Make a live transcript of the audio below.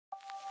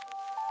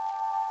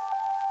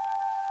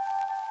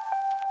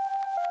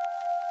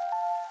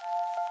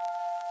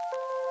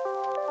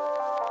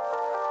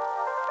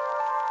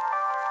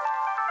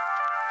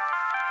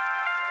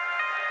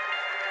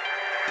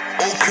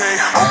Okay.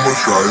 I'ma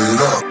try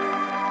it out.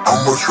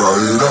 I'ma try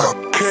it out.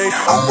 Okay.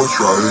 I'ma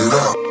try it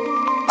out.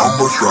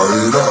 I'ma try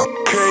it out.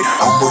 Okay.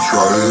 I'ma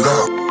try it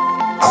out.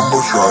 I'ma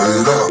try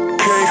it out.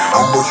 Okay.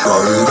 I'ma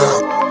try it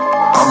out.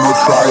 I'ma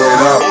try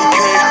it out.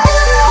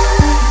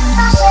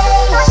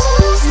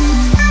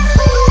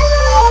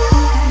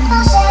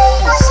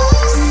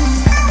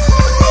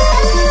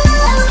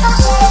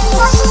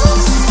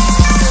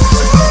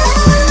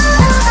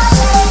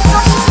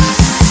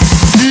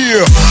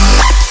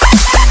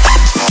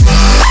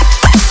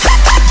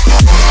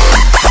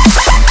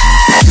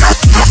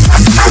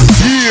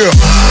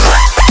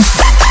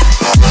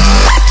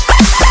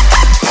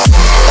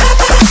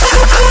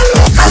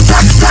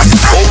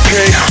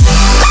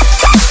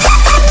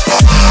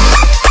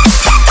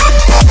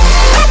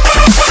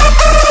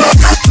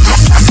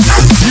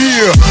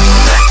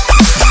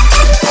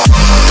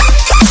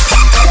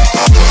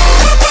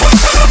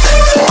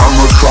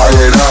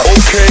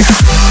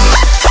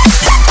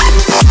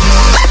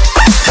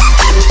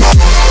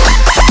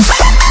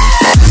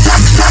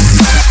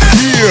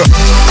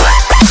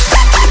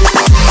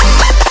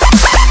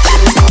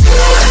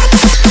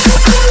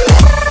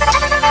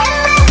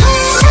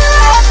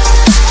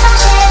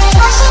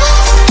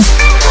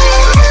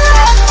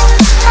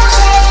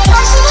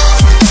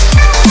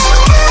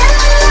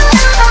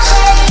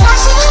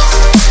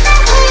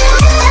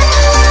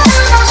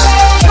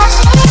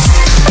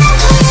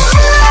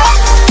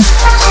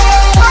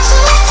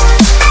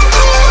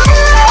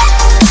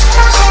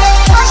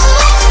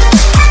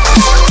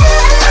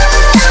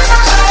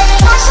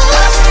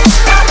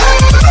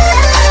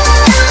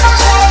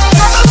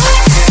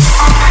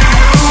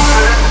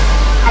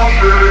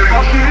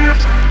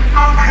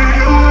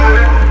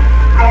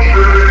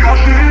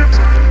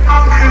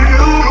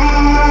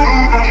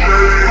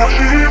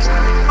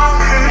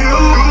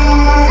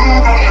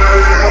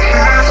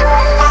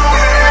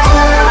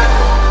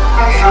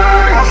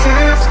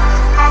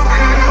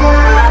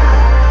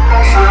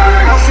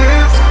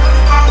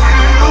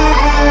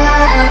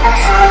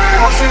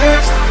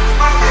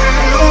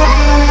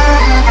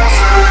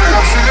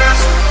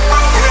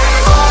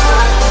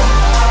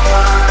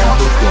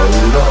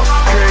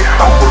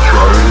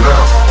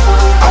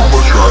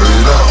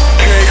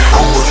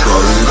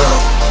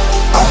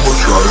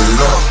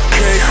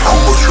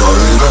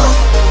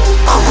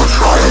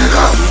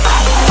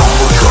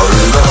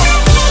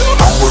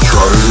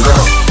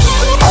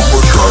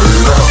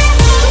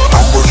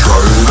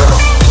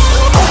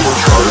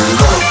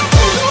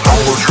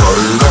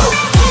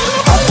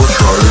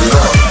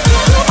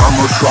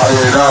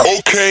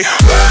 Okay.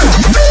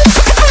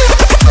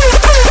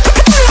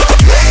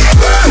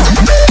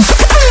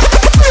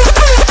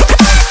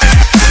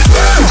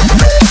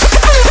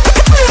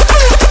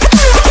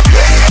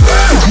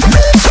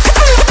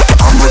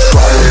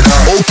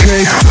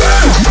 Okay.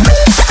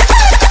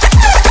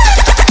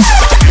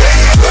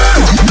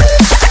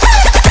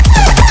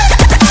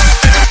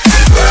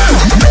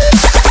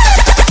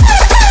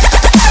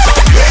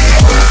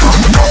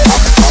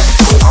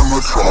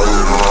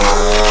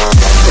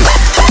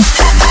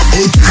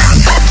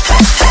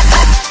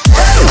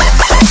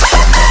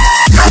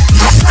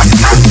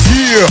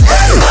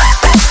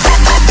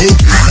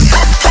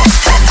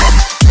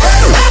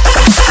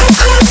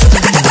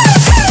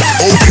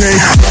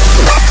 Okay.